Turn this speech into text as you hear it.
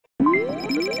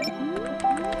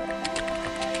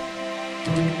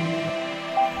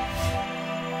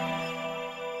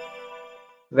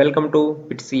Welcome to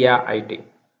PitCia IT.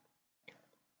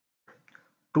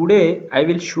 Today I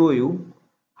will show you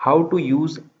how to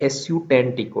use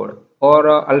SU10 T-code, or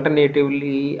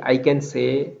alternatively I can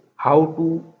say how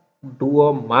to do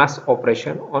a mass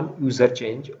operation on user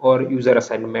change or user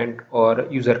assignment or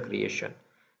user creation.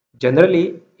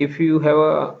 Generally, if you have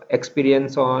a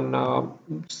experience on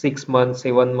 6 months,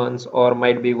 7 months, or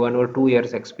might be 1 or 2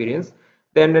 years experience,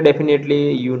 then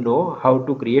definitely you know how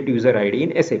to create user ID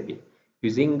in SAP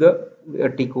using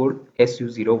T code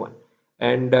SU01.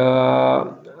 And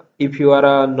if you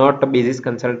are not a basis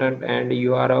consultant and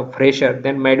you are a fresher,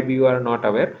 then might be you are not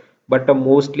aware, but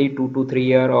mostly 2 to 3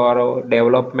 year or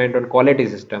development on quality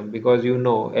system, because you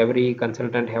know every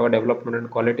consultant have a development and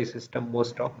quality system.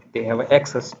 Most of they have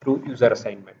access to user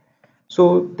assignment,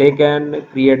 so they can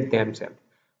create themselves.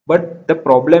 But the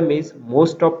problem is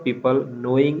most of people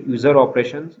knowing user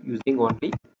operations using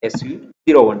only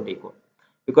SU01 T code,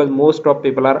 because most of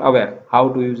people are aware how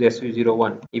to use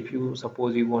SU01. If you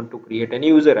suppose you want to create any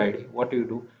user ID, what you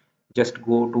do, just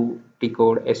go to T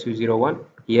code SU01.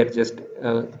 Here just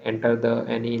enter the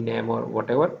any name or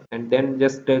whatever, and then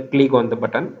just click on the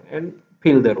button and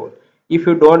fill the role. If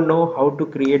you don't know how to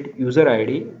create user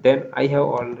ID, then I have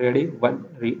already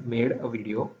made a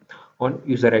video on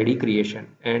user ID creation,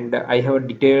 and I have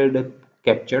detailed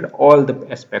captured all the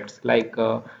aspects like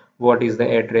what is the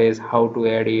address, how to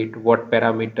add it, what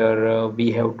parameter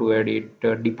we have to add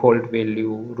it, default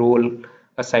value, role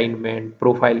assignment,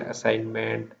 profile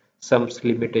assignment, sums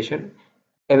limitation.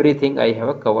 Everything I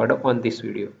have covered on this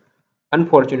video.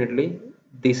 Unfortunately,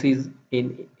 this is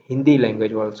in Hindi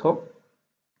language also.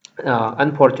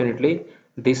 Unfortunately,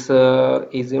 this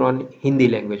is on Hindi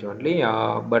language only,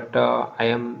 but I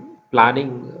am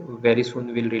planning very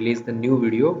soon will release the new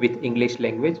video with English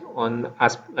language on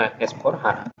as for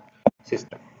HANA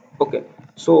system. Okay,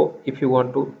 so if you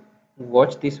want to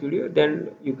watch this video,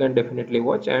 then you can definitely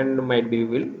watch and might be you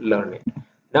will learn it.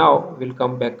 Now we'll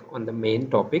come back on the main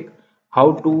topic,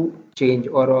 how to change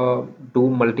or do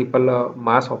multiple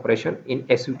mass operation in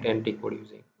SU10 T code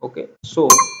using. Okay, so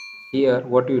here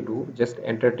what you do, just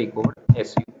enter T code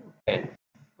SU10.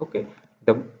 Okay,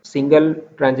 the single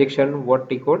transaction what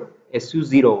T code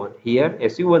SU01, here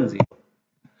SU10.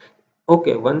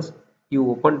 Okay, once you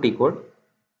open T code,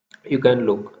 you can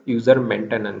look user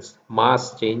maintenance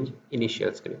mass change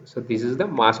initial screen. So this is the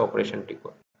mass operation T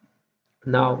code.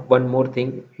 Now one more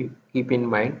thing you keep in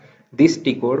mind, this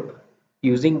T code,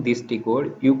 using this T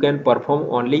code you can perform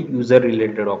only user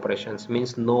related operations,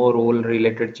 means no role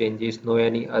related changes, no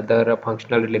any other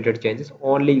functional related changes,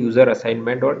 only user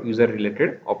assignment or user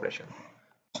related operation.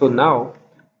 So now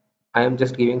I am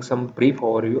just giving some brief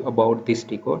overview about this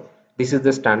T code. This is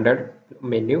the standard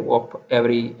menu of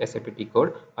every SAP T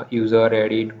code, user,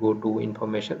 edit, go to,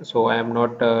 information. So I am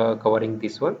not covering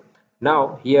this one.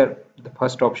 Now here the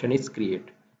first option is create.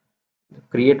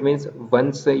 Create means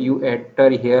once you enter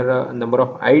here a number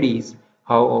of IDs,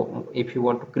 how if you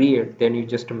want to create, then you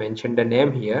just mention the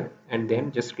name here and then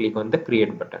just click on the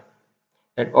create button.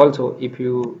 And also if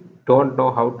you don't know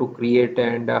how to create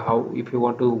and how, if you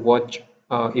want to watch,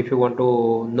 if you want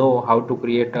to know how to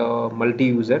create a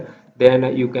multi-user, then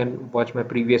you can watch my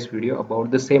previous video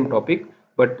about the same topic,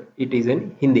 but it is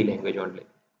in Hindi language only.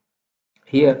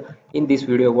 Here in this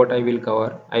video what I will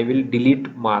cover, I will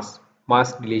delete mass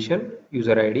deletion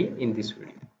user ID in this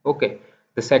video. Okay,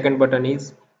 the second button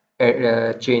is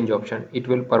change option. It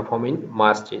will perform in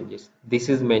mass changes. This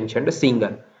is mentioned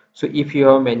single. So if you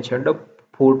have mentioned a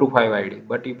 4 to 5 ID,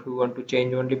 but if you want to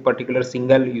change only particular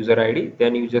single user ID,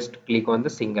 then you just click on the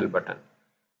single button.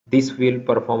 This will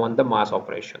perform on the mass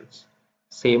operations.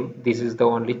 Same, this is the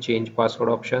only change password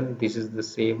option. This is the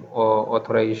same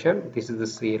authorization. This is the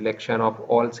selection of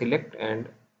all, select and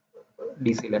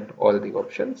deselect all the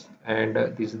options, and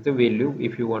this is the value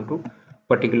if you want to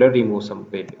particular remove some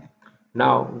value.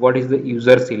 Now what is the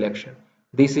user selection?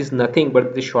 This is nothing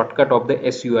but the shortcut of the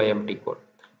SUIMT code.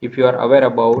 If you are aware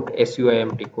about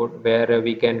SUIMT code, where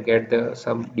we can get the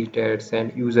some details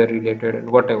and user related and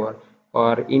whatever,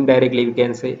 or indirectly we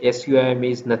can say SUIM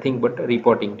is nothing but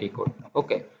reporting T code.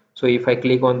 Okay, so if I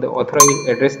click on the authorized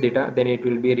address data, then it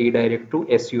will be redirect to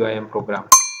SUIM program.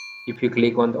 If you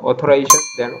click on the authorization,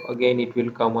 then again it will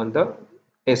come on the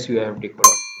SUIMT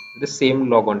code, the same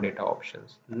logon data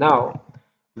options. Now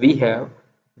we have,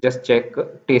 just check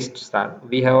test star,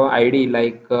 we have ID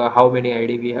like how many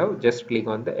ID we have, just click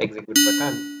on the execute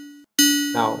button.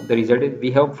 Now the result is we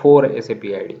have 4 SAP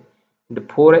ID. In the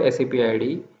 4 SAP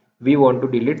ID we want to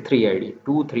delete 3 ID,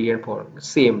 2, 3 and 4,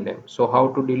 same name. So how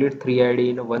to delete 3 ID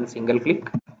in one single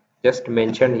click? Just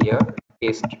mention here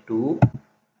test 2,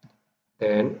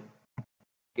 then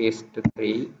test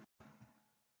 3.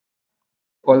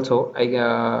 Also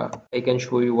I can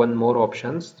show you one more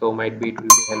options, so might be it will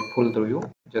be helpful to you.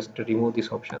 Just remove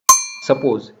this option.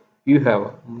 Suppose you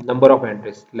have number of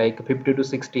entries like 50 to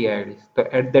 60 IDs, so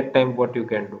at that time what you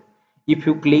can do, if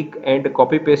you click and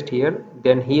copy paste here,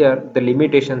 then here the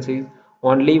limitations is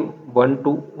only 1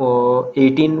 to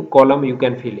 18 column you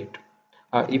can fill it.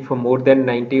 If more than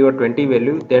 90 or 20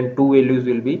 value, then two values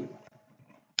will be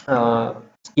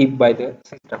skipped by the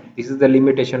system. This is the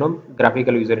limitation of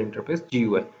graphical user interface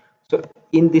GUI. So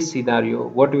in this scenario,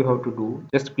 what you have to do,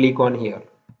 just click on here.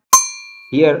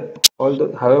 Here,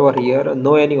 although however here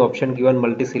no any option given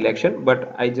multi selection,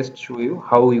 but I just show you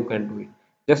how you can do it.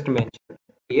 Just mention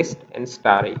paste and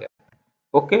star here.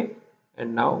 Okay,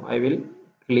 and now I will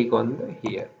click on the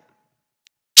here.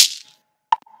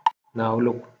 Now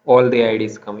look, all the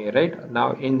IDs come here, right?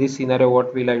 Now in this scenario,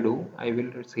 what will I do? I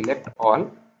will select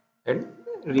all and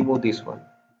remove this one.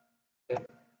 Then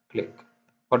click.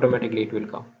 Automatically it will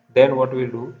come. Then what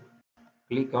we'll do?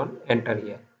 Click on enter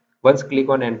here. Once click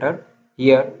on enter,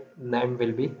 here name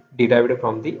will be derived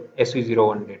from the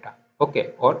SU01 data.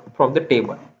 Okay, or from the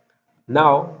table.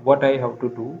 Now what I have to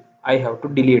do, I have to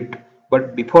delete,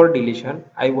 but before deletion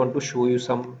I want to show you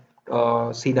some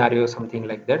scenario, something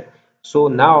like that. So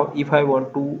now if I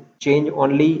want to change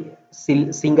only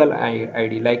single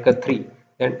ID like a 3,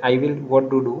 then I will what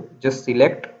to do, just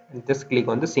select and just click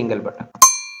on the single button.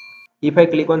 If I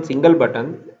click on single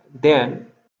button, then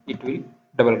it will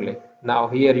double click. Now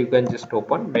here you can just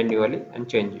open manually and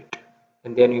change it,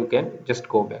 and then you can just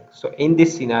go back. So in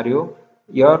this scenario,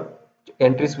 your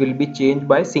entries will be changed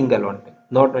by single one,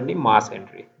 not only mass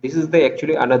entry. This is the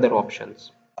actually another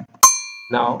options.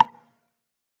 Now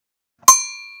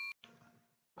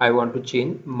I want to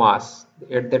change mass.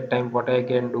 At that time, what I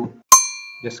can do,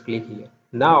 just click here.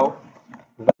 Now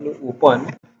when you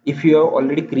open, if you have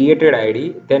already created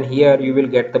ID, then here you will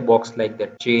get the box like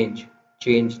that, change,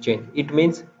 change. It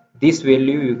means this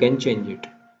value you can change it.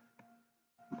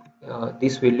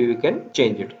 This value you can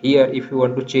change it. Here if you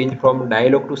want to change from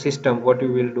dialog to system, what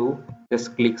you will do,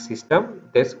 just click system,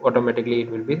 this automatically it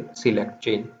will be select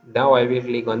change. Now I will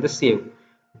click on the save.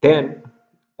 Then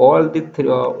all the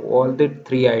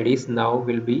three IDs now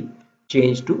will be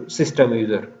changed to system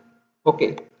user.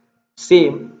 Okay,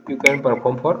 same you can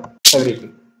perform for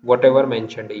everything whatever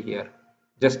mentioned here.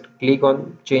 Just click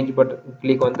on change button,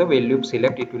 click on the value,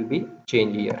 select, it will be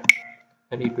change here,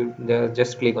 and it will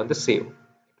just click on the save,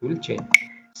 it will change.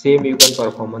 Same you can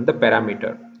perform on the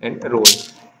parameter and role.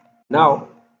 Now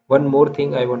one more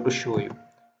thing I want to show you.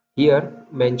 Here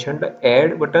mentioned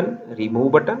add button,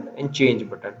 remove button and change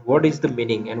button. What is the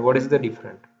meaning and what is the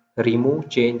difference? Remove,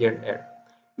 change and add.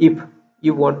 If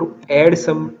you want to add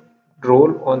some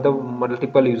role on the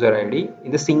multiple user ID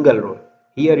in the single role,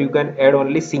 here you can add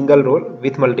only single role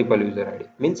with multiple user ID.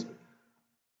 Means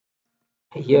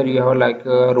here you have like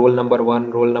roll number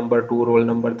 1, roll number 2, roll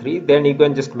number 3, then you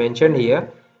can just mention here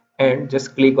and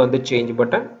just click on the change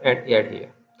button and add here.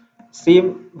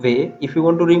 Same way if you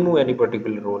want to remove any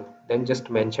particular role, then just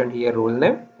mention here role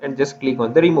name and just click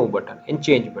on the remove button and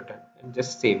change button and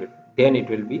just save it, then it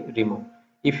will be removed.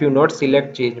 If you not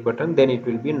select change button, then it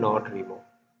will be not removed.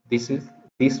 This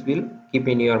will keep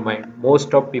in your mind.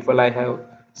 Most of people I have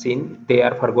seen, they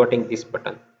are forgetting this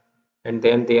button, and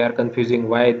then they are confusing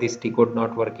why this decode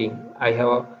not working. I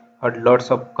have heard lots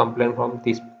of complaint from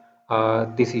these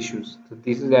issues. So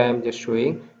this is I am just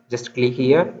showing. Just click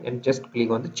here and just click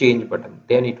on the change button,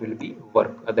 then it will be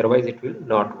work, otherwise it will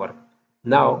not work.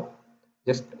 Now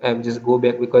just I am just go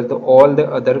back because all the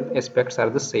other aspects are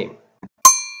the same.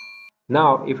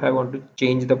 Now if I want to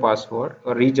change the password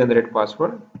or regenerate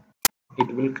password,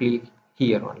 it will click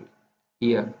here only.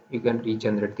 Here you can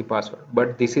regenerate the password,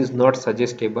 but this is not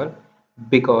suggestible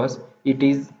because it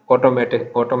is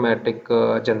automatic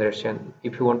generation.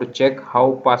 If you want to check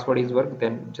how password is work,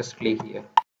 then just click here.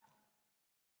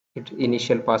 It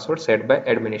initial password set by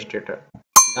administrator.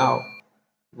 Now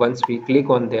once we click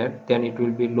on that, then it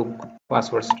will be look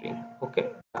password string. Okay,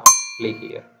 now click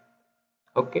here.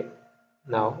 Okay,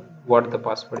 now what the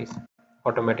password is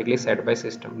automatically set by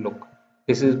system. Look,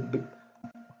 this is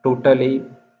totally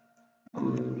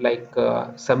like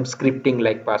some scripting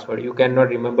like password. You cannot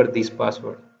remember this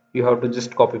password, you have to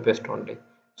just copy paste only.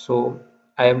 So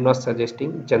I am not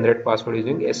suggesting generate password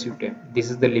using SU10.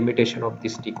 This is the limitation of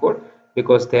this decode,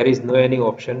 because there is no any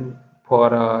option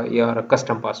for your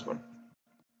custom password.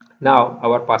 Now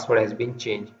our password has been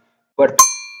changed, but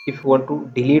If you want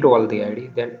to delete all the ID,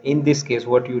 then in this case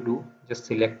what you do, just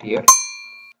select here,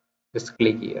 just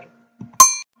click here.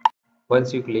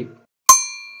 Once you click,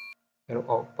 your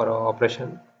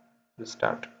operation will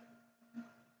start.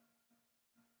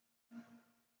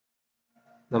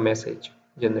 The message,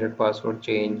 generate password,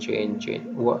 change.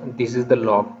 This is the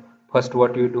log. First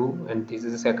what you do, and this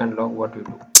is the second log what you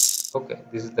do. Okay,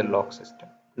 this is the log system.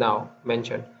 Now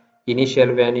mention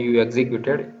initial when you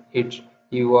executed it,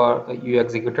 you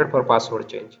executed for password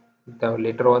change. The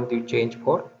later on you change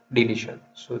for deletion.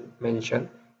 So mention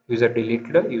user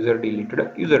deleted, user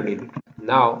deleted, user deleted.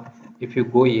 Now if you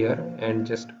go here and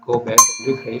just go back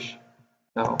and refresh,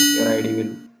 now your ID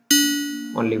will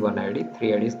only one ID,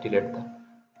 three IDs delete them.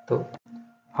 So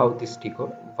how this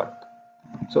decode work?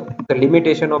 So the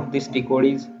limitation of this decode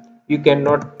is you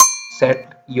cannot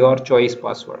set your choice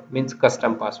password, means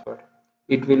custom password.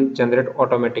 It will generate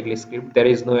automatically script. There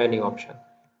is no any option.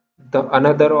 The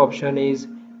another option is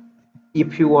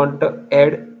if you want to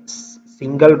add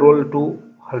single role to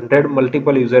 100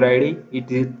 multiple user ID, it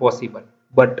is possible.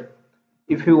 But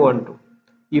if you want to,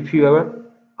 if you have a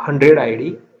 100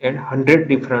 ID and 100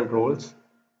 different roles,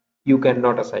 you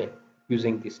cannot assign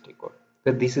using this decode.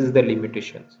 So this is the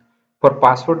limitations. For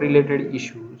password related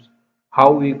issues,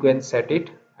 how we can set it,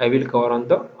 I will cover on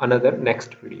the another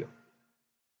next video.